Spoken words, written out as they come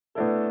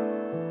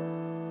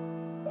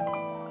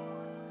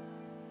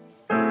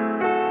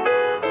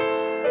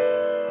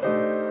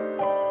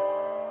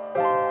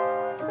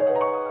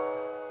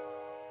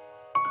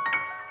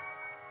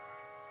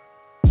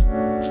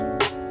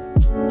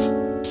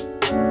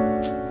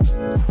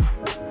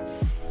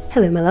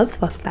Hello my loves,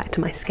 welcome back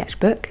to my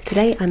sketchbook.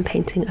 Today I'm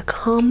painting a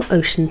calm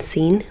ocean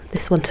scene.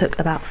 This one took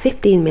about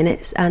 15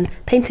 minutes, and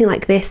painting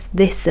like this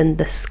and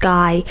the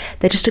sky,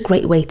 they're just a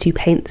great way to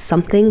paint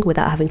something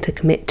without having to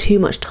commit too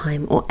much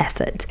time or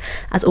effort.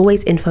 As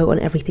always, info on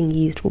everything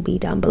used will be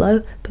down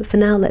below, but for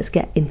now let's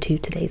get into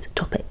today's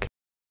topic.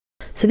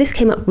 So this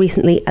came up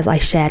recently as I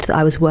shared that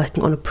I was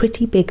working on a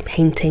pretty big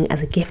painting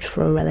as a gift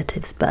for a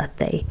relative's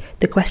birthday.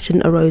 The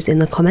question arose in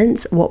the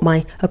comments what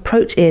my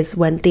approach is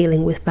when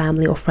dealing with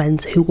family or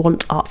friends who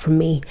want art from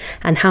me,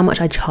 and how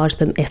much I charge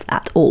them, if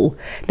at all.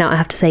 Now I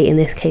have to say, in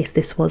this case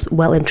this was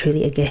well and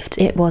truly a gift.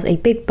 It was a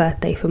big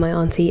birthday for my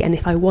auntie, and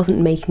if I wasn't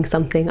making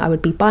something I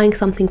would be buying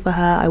something for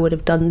her. I would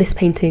have done this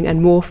painting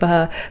and more for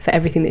her, for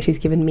everything that she's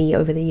given me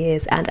over the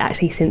years. And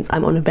actually, since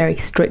I'm on a very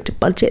strict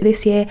budget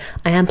this year,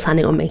 I am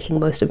planning on making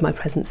most of my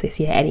presents this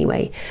year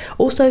anyway.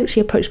 Also, she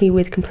approached me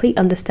with complete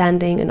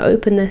understanding and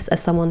openness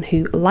as someone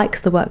who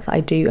likes the work that I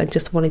do and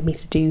just wanted me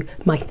to do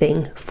my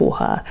thing for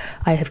her.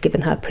 I have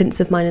given her prints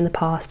of mine in the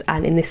past,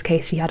 and in this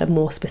case she had a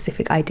more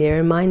specific idea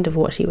in mind of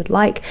what she would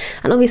like.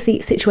 And obviously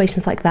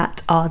situations like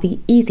that are the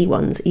easy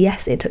ones.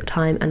 Yes, it took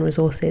time and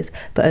resources,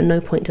 but at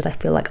no point did I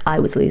feel like I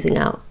was losing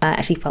out. I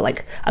actually felt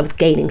like I was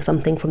gaining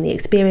something from the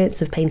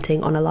experience of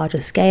painting on a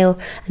larger scale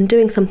and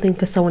doing something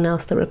for someone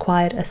else that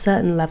required a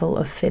certain level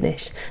of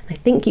finish. And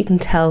I think you can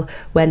tell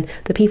when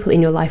the people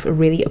in your life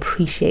really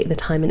appreciate the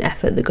time and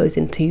effort that goes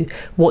into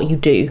what you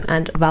do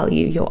and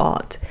value your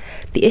art.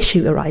 The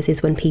issue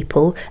arises when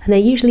people, and they're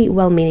usually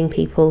well-meaning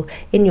people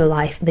in your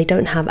life, they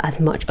don't have as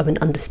much of an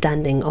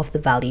understanding of the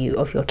value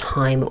of your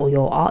time or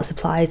your art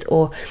supplies,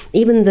 or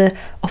even the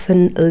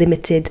often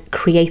limited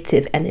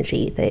creative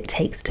energy that it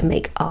takes to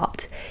make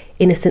art.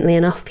 Innocently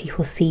enough,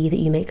 people see that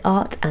you make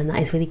art and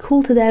that is really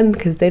cool to them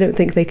because they don't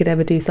think they could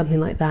ever do something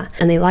like that,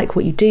 and they like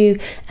what you do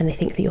and they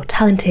think that you're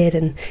talented,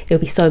 and it would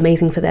be so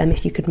amazing for them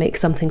if you could make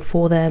something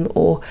for them.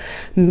 Or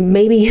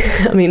maybe,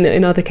 I mean,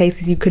 in other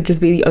cases you could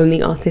just be the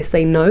only artist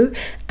they know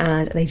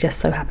and they just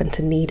so happen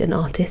to need an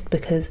artist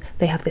because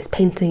they have this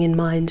painting in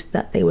mind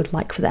that they would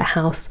like for their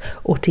house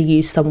or to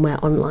use somewhere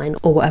online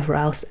or whatever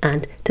else,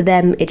 and to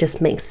them it just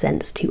makes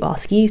sense to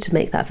ask you to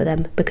make that for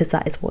them because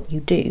that is what you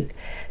do.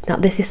 Now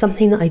this is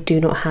something that I do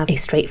not have a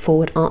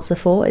straightforward answer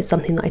for. It's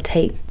something that I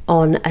take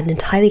on an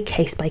entirely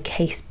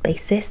case-by-case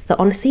basis that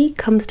honestly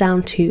comes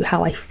down to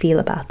how I feel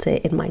about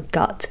it in my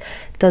gut.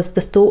 Does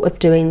the thought of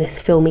doing this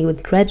fill me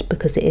with dread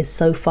because it is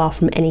so far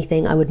from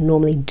anything I would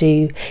normally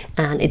do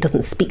and it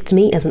doesn't speak to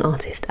me as an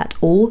artist at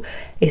all?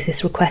 Is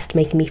this request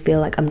making me feel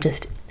like I'm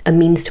just a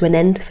means to an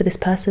end for this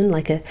person,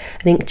 like an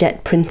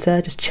inkjet printer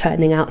just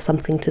churning out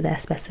something to their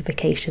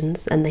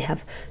specifications, and they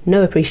have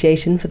no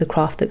appreciation for the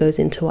craft that goes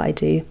into what I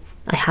do?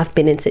 I have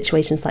been in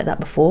situations like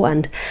that before,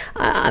 and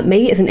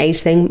maybe it's an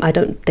age thing. I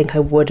don't think I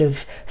would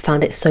have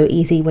found it so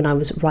easy when I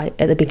was right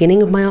at the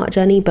beginning of my art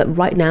journey, but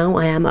right now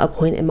I am at a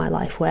point in my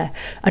life where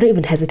I don't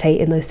even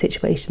hesitate in those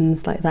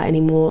situations like that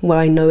anymore, where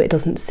I know it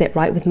doesn't sit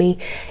right with me.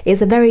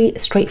 It's a very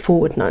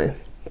straightforward no.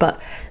 But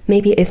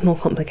maybe it is more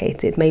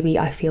complicated. Maybe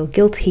I feel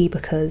guilty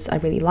because I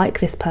really like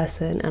this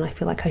person and I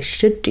feel like I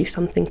should do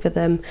something for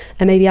them,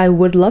 and maybe I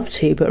would love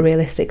to, but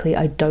realistically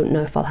I don't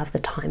know if I'll have the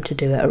time to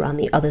do it around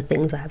the other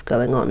things I have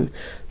going on.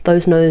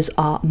 Those no's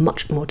are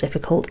much more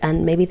difficult,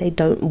 and maybe they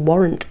don't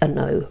warrant a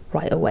no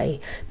right away.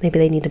 Maybe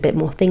they need a bit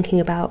more thinking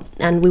about,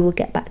 and we will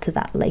get back to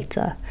that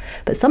later.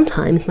 But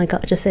sometimes my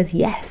gut just says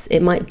yes.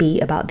 It might be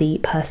about the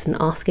person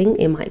asking,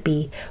 it might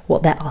be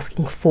what they're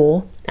asking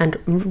for, and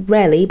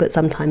rarely, but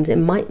sometimes it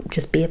might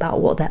just be about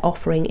what they're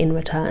offering in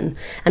return.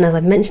 And as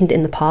I've mentioned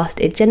in the past,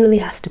 it generally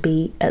has to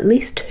be at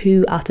least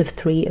 2 out of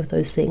 3 of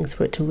those things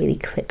for it to really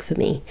click for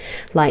me.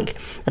 Like,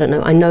 I don't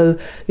know, I know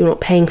you're not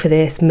paying for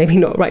this, maybe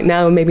not right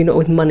now, maybe not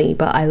with money,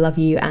 but I love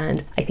you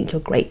and I think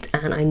you're great,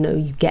 and I know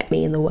you get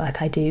me in the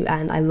work I do,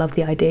 and I love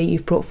the idea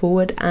you've brought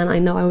forward, and I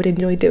know I would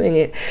enjoy doing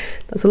it.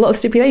 That's a lot of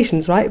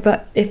stipulations, right?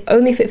 But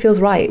only if it feels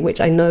right, which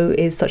I know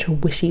is such a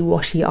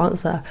wishy-washy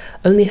answer,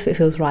 only if it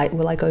feels right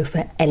will I go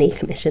for any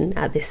commission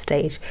at this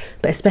stage.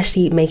 But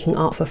especially making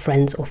art for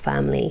friends or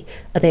family,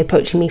 are they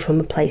approaching me from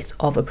a place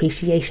of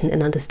appreciation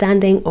and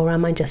understanding, or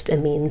am I just a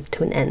means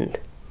to an end?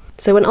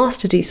 So when asked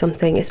to do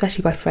something,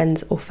 especially by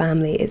friends or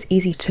family, it's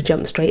easy to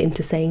jump straight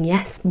into saying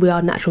yes. We are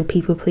natural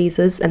people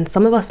pleasers, and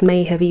some of us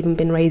may have even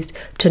been raised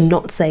to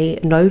not say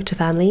no to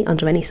family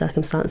under any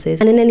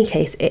circumstances. And in any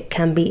case, it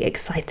can be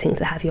exciting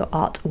to have your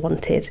art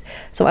wanted.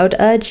 So I would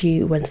urge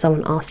you, when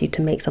someone asks you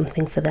to make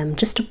something for them,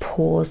 just to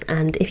pause,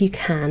 and if you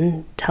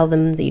can, tell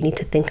them that you need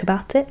to think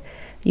about it.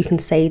 You can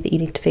say that you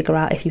need to figure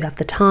out if you have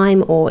the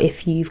time or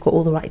if you've got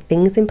all the right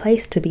things in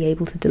place to be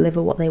able to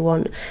deliver what they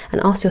want,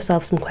 and ask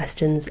yourself some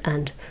questions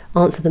and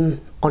answer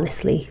them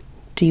honestly.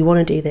 Do you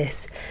want to do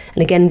this?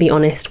 And again, be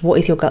honest. What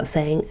is your gut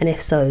saying? And if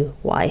so,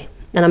 why?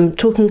 And I'm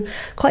talking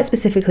quite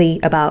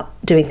specifically about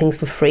doing things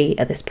for free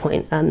at this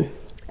point. And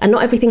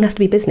not everything has to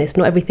be business.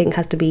 Not everything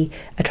has to be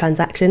a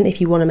transaction.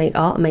 If you want to make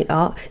art, make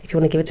art. If you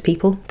want to give it to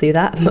people, do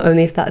that. But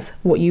only if that's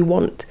what you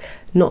want,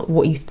 not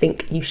what you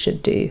think you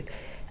should do.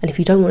 And if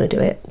you don't want to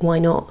do it, why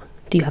not?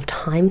 Do you have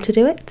time to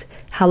do it?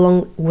 How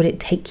long would it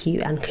take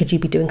you, and could you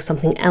be doing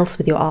something else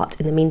with your art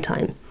in the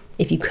meantime?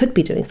 If you could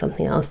be doing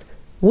something else,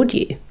 would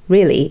you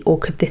really? Or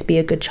could this be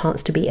a good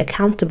chance to be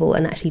accountable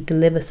and actually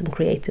deliver some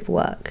creative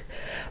work?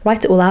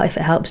 Write it all out if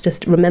it helps.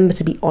 Just remember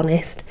to be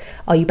honest.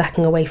 Are you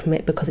backing away from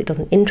it because it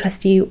doesn't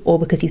interest you, or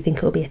because you think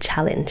it will be a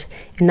challenge?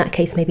 In that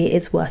case, maybe it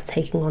is worth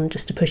taking on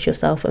just to push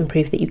yourself and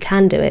prove that you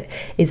can do it.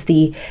 Is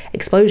the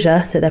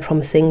exposure that they're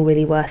promising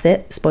really worth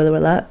it? Spoiler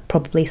alert,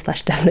 probably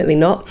 / definitely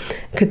not.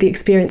 Could the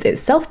experience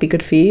itself be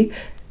good for you?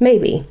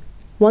 Maybe.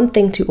 One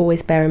thing to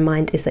always bear in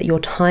mind is that your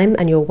time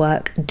and your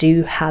work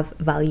do have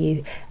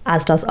value,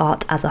 as does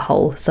art as a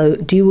whole. So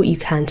do what you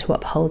can to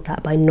uphold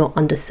that by not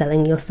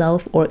underselling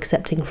yourself or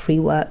accepting free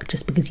work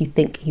just because you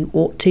think you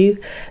ought to.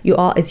 Your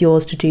art is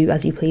yours to do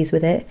as you please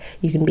with it.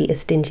 You can be as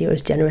stingy or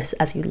as generous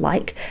as you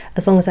like,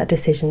 as long as that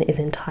decision is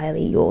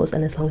entirely yours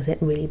and as long as it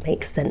really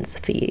makes sense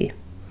for you.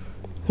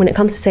 When it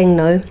comes to saying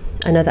no,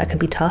 I know that can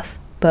be tough.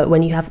 But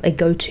when you have a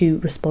go-to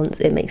response,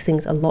 it makes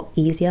things a lot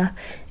easier.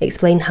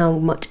 Explain how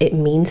much it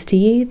means to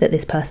you that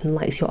this person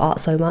likes your art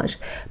so much,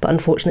 but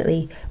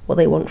unfortunately, what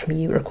they want from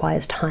you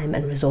requires time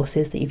and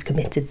resources that you've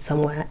committed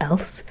somewhere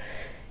else.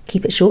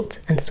 Keep it short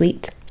and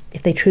sweet.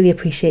 If they truly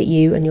appreciate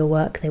you and your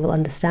work, they will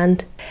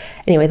understand.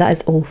 Anyway, that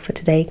is all for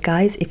today,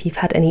 guys. If you've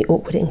had any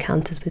awkward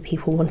encounters with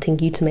people wanting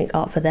you to make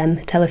art for them,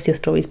 tell us your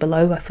stories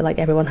below. I feel like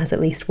everyone has at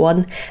least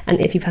one.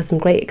 And if you've had some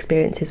great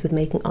experiences with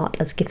making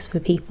art as gifts for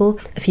people,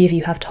 a few of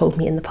you have told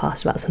me in the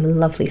past about some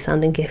lovely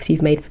sounding gifts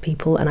you've made for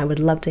people, and I would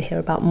love to hear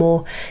about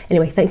more.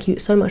 Anyway, thank you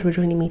so much for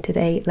joining me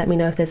today. Let me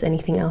know if there's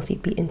anything else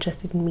you'd be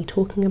interested in me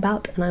talking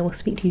about, and I will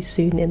speak to you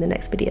soon in the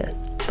next video.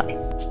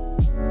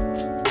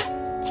 Bye.